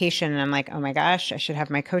certification, and I'm like, oh my gosh, I should have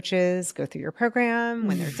my coaches go through your program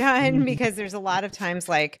when they're done, because there's a lot of times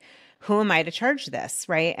like, who am I to charge this,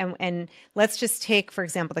 right? And let's just take, for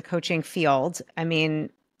example, the coaching field. I mean,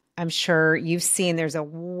 I'm sure you've seen there's a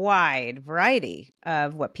wide variety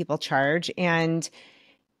of what people charge. And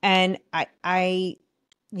I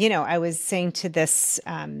was saying to this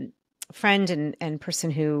friend and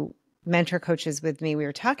person who mentor coaches with me, we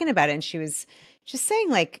were talking about it, and she was just saying,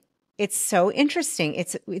 like, it's so interesting.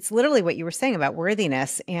 It's literally what you were saying about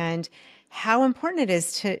worthiness and how important it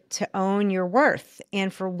is to own your worth.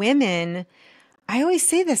 And for women, I always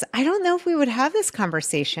say this, I don't know if we would have this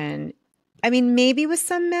conversation. I mean, maybe with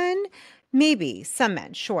some men,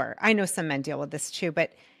 sure. I know some men deal with this too,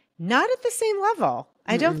 but not at the same level.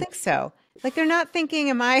 I don't think so. Like, they're not thinking,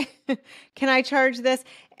 can I charge this?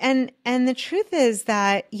 And the truth is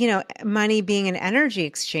that, money being an energy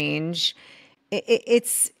exchange,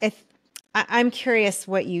 I'm curious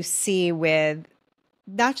what you see with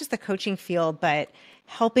not just the coaching field, but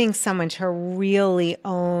helping someone to really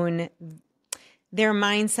own their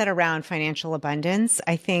mindset around financial abundance.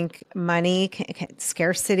 I think money,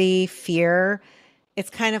 scarcity, fear, it's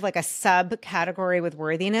kind of like a subcategory with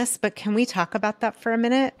worthiness. But can we talk about that for a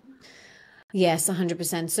minute? Yes,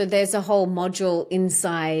 100%. So there's a whole module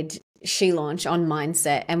inside SheLaunch on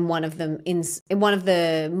mindset, and one of the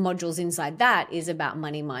modules inside that is about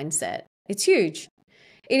money mindset. It's huge.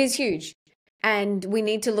 It is huge. And we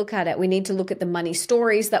need to look at it. We need to look at the money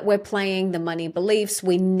stories that we're playing, the money beliefs.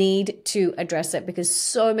 We need to address it because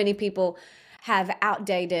so many people have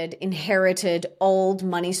outdated, inherited old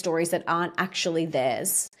money stories that aren't actually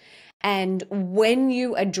theirs. And when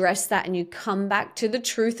you address that and you come back to the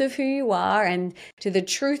truth of who you are and to the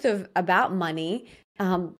truth about money,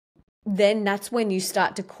 then that's when you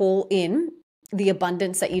start to call in the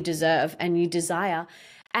abundance that you deserve and you desire.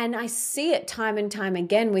 And I see it time and time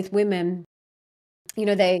again with women. You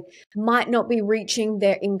know, they might not be reaching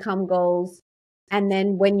their income goals. And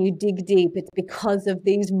then when you dig deep, it's because of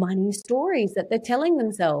these money stories that they're telling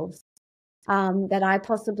themselves, that I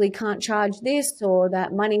possibly can't charge this, or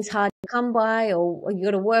that money's hard to come by, or you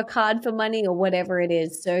got to work hard for money, or whatever it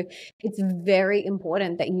is. So it's very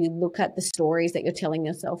important that you look at the stories that you're telling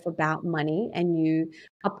yourself about money and you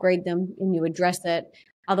upgrade them and you address it.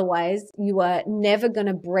 Otherwise, you are never going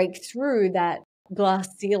to break through that glass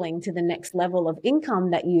ceiling to the next level of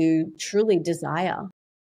income that you truly desire.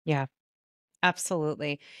 Yeah,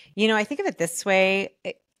 absolutely. I think of it this way.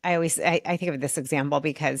 I think of this example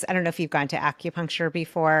because I don't know if you've gone to acupuncture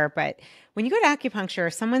before, but when you go to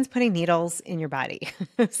acupuncture, someone's putting needles in your body.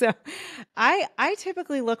 So I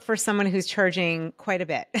typically look for someone who's charging quite a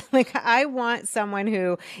bit. Like I want someone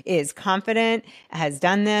who is confident, has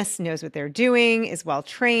done this, knows what they're doing, is well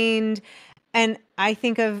trained. And I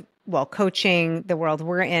think of, well, coaching, the world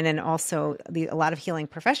we're in, and also a lot of healing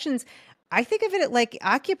professions. I think of it like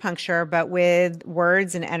acupuncture, but with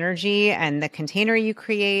words and energy and the container you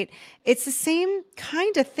create. It's the same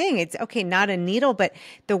kind of thing. It's okay, not a needle, but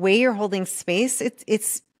the way you're holding space,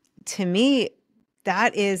 it's to me,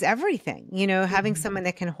 that is everything, having someone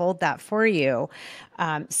that can hold that for you.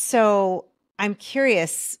 So I'm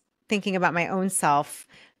curious, thinking about my own self,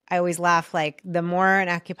 I always laugh, like the more an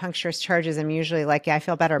acupuncturist charges, I'm usually like, yeah, I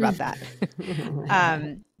feel better about that.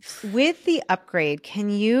 With the upgrade, can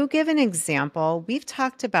you give an example? We've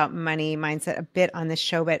talked about money mindset a bit on this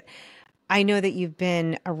show, but I know that you've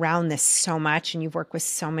been around this so much and you've worked with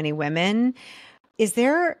so many women.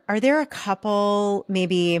 Are there a couple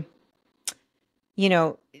maybe,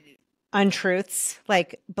 untruths,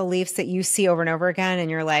 like beliefs that you see over and over again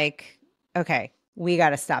and you're like, okay, we got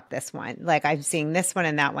to stop this one. Like I'm seeing this one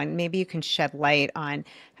and that one. Maybe you can shed light on,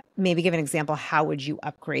 maybe give an example. How would you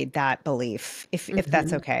upgrade that belief if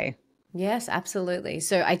that's okay? Yes, absolutely.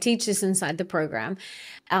 So I teach this inside the program.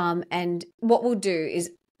 And what we'll do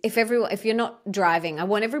is if you're not driving, I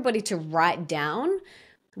want everybody to write down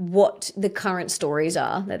what the current stories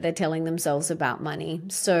are that they're telling themselves about money.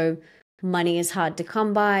 So money is hard to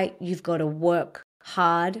come by. You've got to work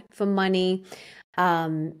hard for money.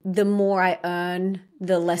 The more I earn,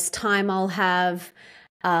 the less time I'll have.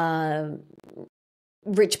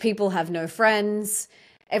 Rich people have no friends.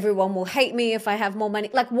 Everyone will hate me if I have more money.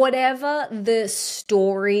 Like whatever the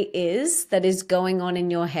story is that is going on in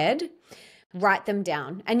your head, write them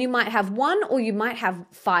down. And you might have one or you might have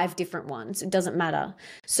 5 different ones. It doesn't matter.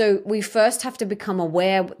 So we first have to become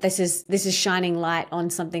aware this is shining light on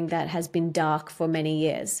something that has been dark for many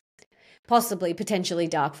years, potentially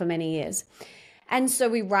dark for many years. And so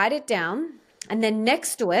we write it down, and then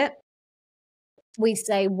next to it, we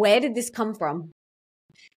say, where did this come from?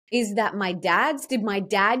 Is that my dad's? Did my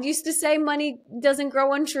dad used to say money doesn't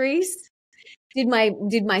grow on trees? Did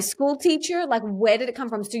my school teacher, like where did it come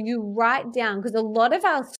from? So you write down, because a lot of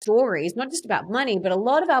our stories, not just about money, but a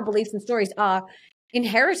lot of our beliefs and stories are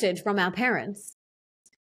inherited from our parents.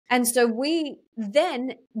 And so we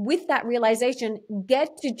then, with that realization, get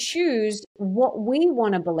to choose what we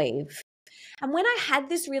want to believe. And when I had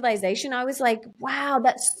this realization, I was like, wow,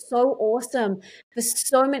 that's so awesome.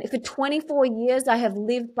 For 24 years, I have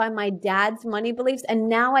lived by my dad's money beliefs, and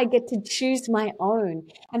now I get to choose my own.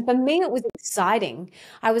 And for me, it was exciting.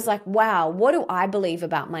 I was like, wow, what do I believe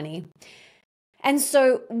about money? And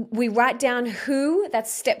so we write down who,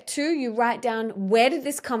 that's step 2. You write down, where did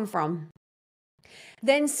this come from?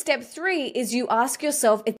 Then step 3 is you ask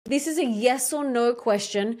yourself, if this is a yes or no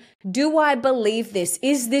question, do I believe this?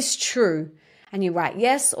 Is this true? And you write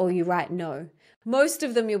yes or you write no. Most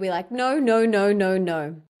of them you'll be like, no, no, no, no,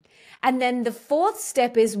 no. And then the 4th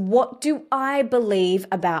step is, what do I believe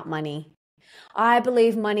about money? I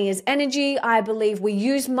believe money is energy. I believe we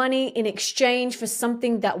use money in exchange for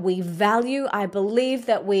something that we value. I believe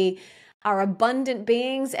that we are abundant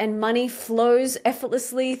beings and money flows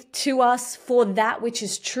effortlessly to us for that which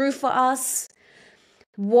is true for us?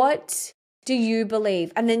 What do you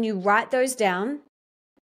believe? And then you write those down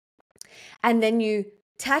and then you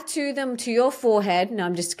tattoo them to your forehead. No,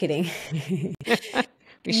 I'm just kidding.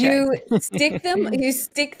 You stick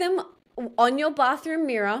them on your bathroom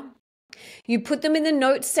mirror. You put them in the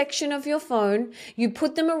notes section of your phone. You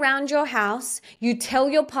put them around your house. You tell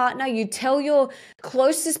your partner, you tell your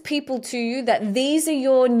closest people to you that these are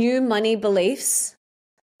your new money beliefs.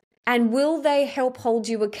 And will they help hold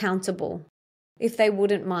you accountable if they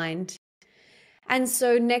wouldn't mind? And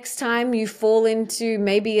so next time you fall into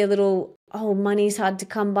maybe a little, oh, money's hard to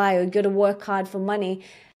come by, or you got to work hard for money,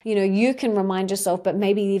 you can remind yourself, but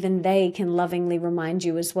maybe even they can lovingly remind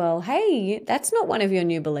you as well. Hey, that's not one of your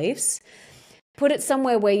new beliefs. Put it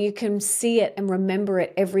somewhere where you can see it and remember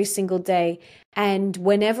it every single day. And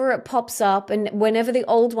whenever it pops up and whenever the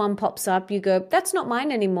old one pops up, you go, that's not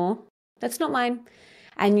mine anymore. That's not mine.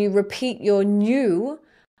 And you repeat your new,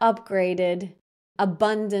 upgraded,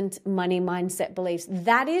 abundant money mindset beliefs.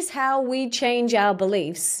 That is how we change our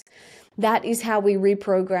beliefs. That is how we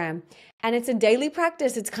reprogram. And it's a daily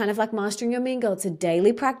practice. It's kind of like mastering your lingo. It's a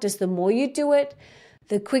daily practice. The more you do it,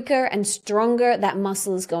 the quicker and stronger that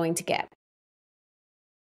muscle is going to get.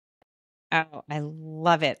 Oh, I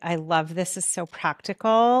love it. I love this is so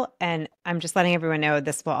practical. And I'm just letting everyone know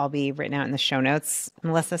this will all be written out in the show notes.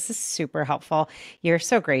 Melissa, this is super helpful. You're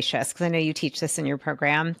so gracious because I know you teach this in your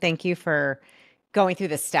program. Thank you for going through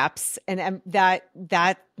the steps. And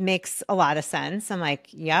that makes a lot of sense. I'm like,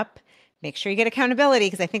 yep, make sure you get accountability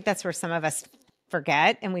because I think that's where some of us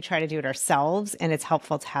forget and we try to do it ourselves. And it's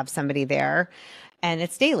helpful to have somebody there. And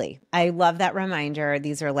it's daily. I love that reminder.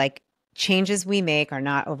 These are like changes we make are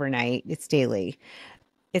not overnight. It's daily.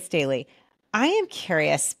 It's daily. I am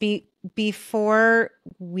curious, before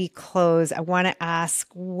we close, I want to ask,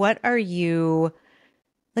 what are you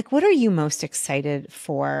most excited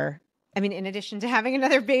for? I mean, in addition to having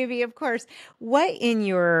another baby, of course, what in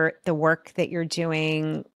the work that you're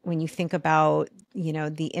doing, when you think about,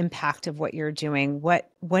 the impact of what you're doing,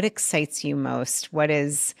 what excites you most? What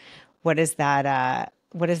is that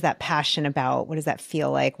passion about? What does that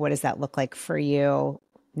feel like? What does that look like for you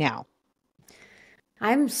now?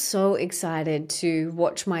 I'm so excited to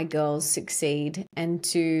watch my girls succeed and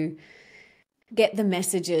to get the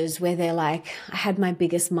messages where they're like, I had my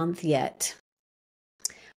biggest month yet.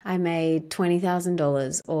 I made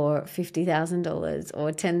 $20,000 or $50,000 or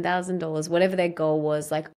 $10,000, whatever their goal was.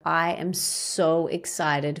 Like, I am so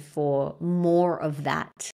excited for more of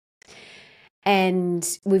that. And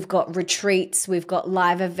we've got retreats, we've got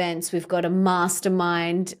live events, we've got a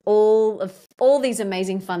mastermind, all these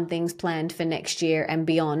amazing fun things planned for next year and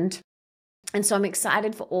beyond. And so I'm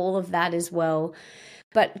excited for all of that as well.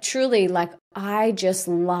 But truly, like, I just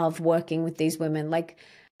love working with these women. Like,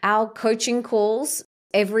 our coaching calls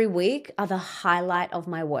every week are the highlight of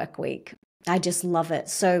my work week. I just love it.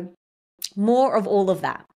 So more of all of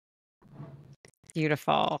that.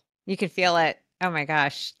 Beautiful. You can feel it. Oh my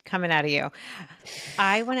gosh, coming out of you.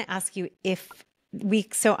 I want to ask you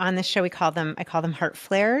so on this show, I call them heart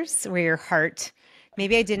flares, where your heart,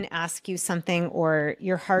 maybe I didn't ask you something or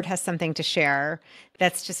your heart has something to share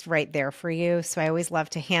that's just right there for you. So I always love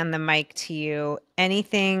to hand the mic to you.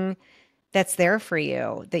 Anything that's there for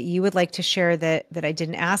you that you would like to share that I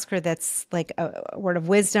didn't ask, or that's like a word of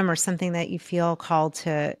wisdom or something that you feel called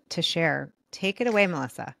to share. Take it away,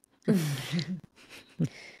 Melissa.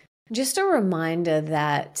 Just a reminder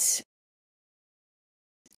that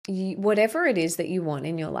whatever it is that you want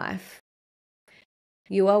in your life,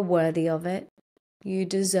 you are worthy of it, you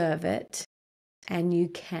deserve it, and you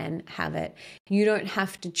can have it. You don't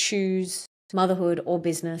have to choose motherhood or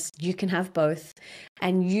business. You can have both,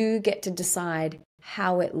 and you get to decide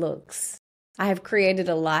how it looks. I have created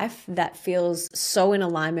a life that feels so in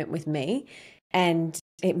alignment with me, and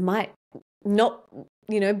it might not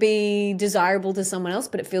be desirable to someone else,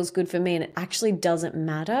 but it feels good for me, and it actually doesn't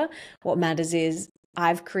matter. What matters is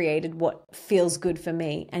I've created what feels good for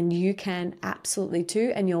me, and you can absolutely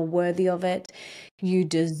too, and you're worthy of it. You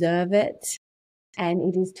deserve it, and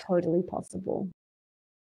it is totally possible.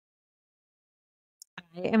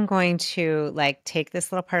 I am going to take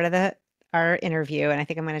this little part of our interview, and I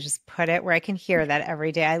think I'm going to just put it where I can hear that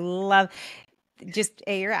every day. I love just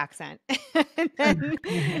your accent and then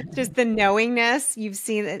just the knowingness you've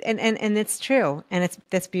seen, and it's true, and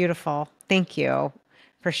that's beautiful. Thank you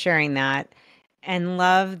for sharing that, and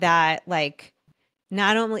love that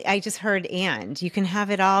not only, I just heard, and you can have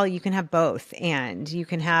it all, you can have both. And you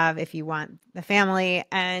can have, if you want, the family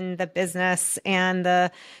and the business and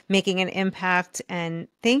the making an impact. And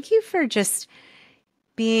thank you for just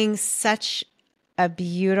being such a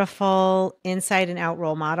beautiful inside and out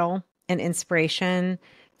role model and inspiration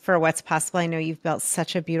for what's possible. I know you've built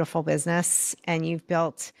such a beautiful business, and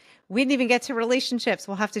we didn't even get to relationships.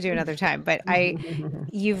 We'll have to do another time, but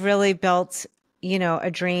you've really built,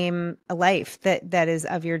 a dream, a life that is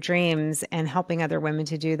of your dreams, and helping other women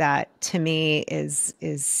to do that, to me, is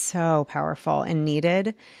so powerful and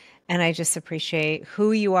needed. And I just appreciate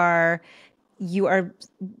who you are.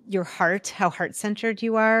 Your heart, how heart-centered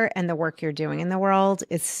you are, and the work you're doing in the world.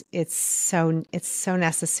 It's so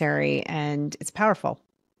necessary, and it's powerful.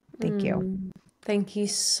 Thank you. Thank you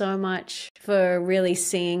so much for really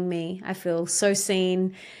seeing me. I feel so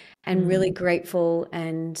seen and really grateful,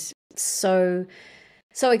 and so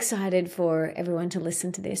excited for everyone to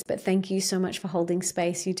listen to this. But thank you so much for holding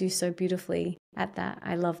space. You do so beautifully at that.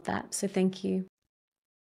 I love that. So thank you.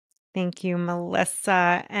 Thank you,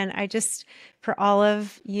 Melissa. And for all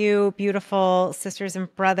of you beautiful sisters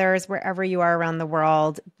and brothers, wherever you are around the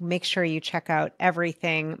world, make sure you check out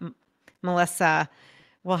everything. Melissa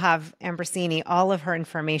will have Ambrosini, all of her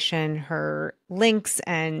information, her links,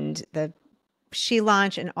 and the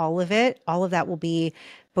SheLaunch, and all of it. All of that will be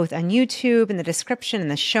both on YouTube, in the description, and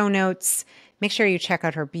the show notes. Make sure you check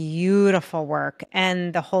out her beautiful work,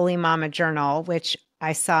 and the Holy Mama Journal, which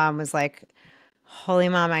I saw and was like, holy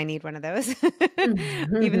mama, I need one of those.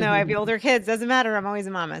 Even though I have older kids, doesn't matter. I'm always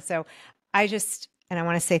a mama. So I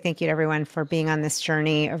want to say thank you to everyone for being on this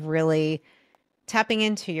journey of really tapping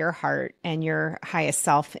into your heart and your highest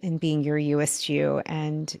self and being your you-est you,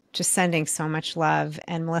 and just sending so much love.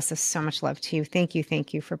 And Melissa, so much love to you. Thank you.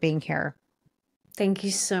 Thank you for being here. Thank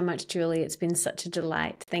you so much, Julie. It's been such a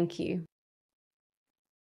delight. Thank you.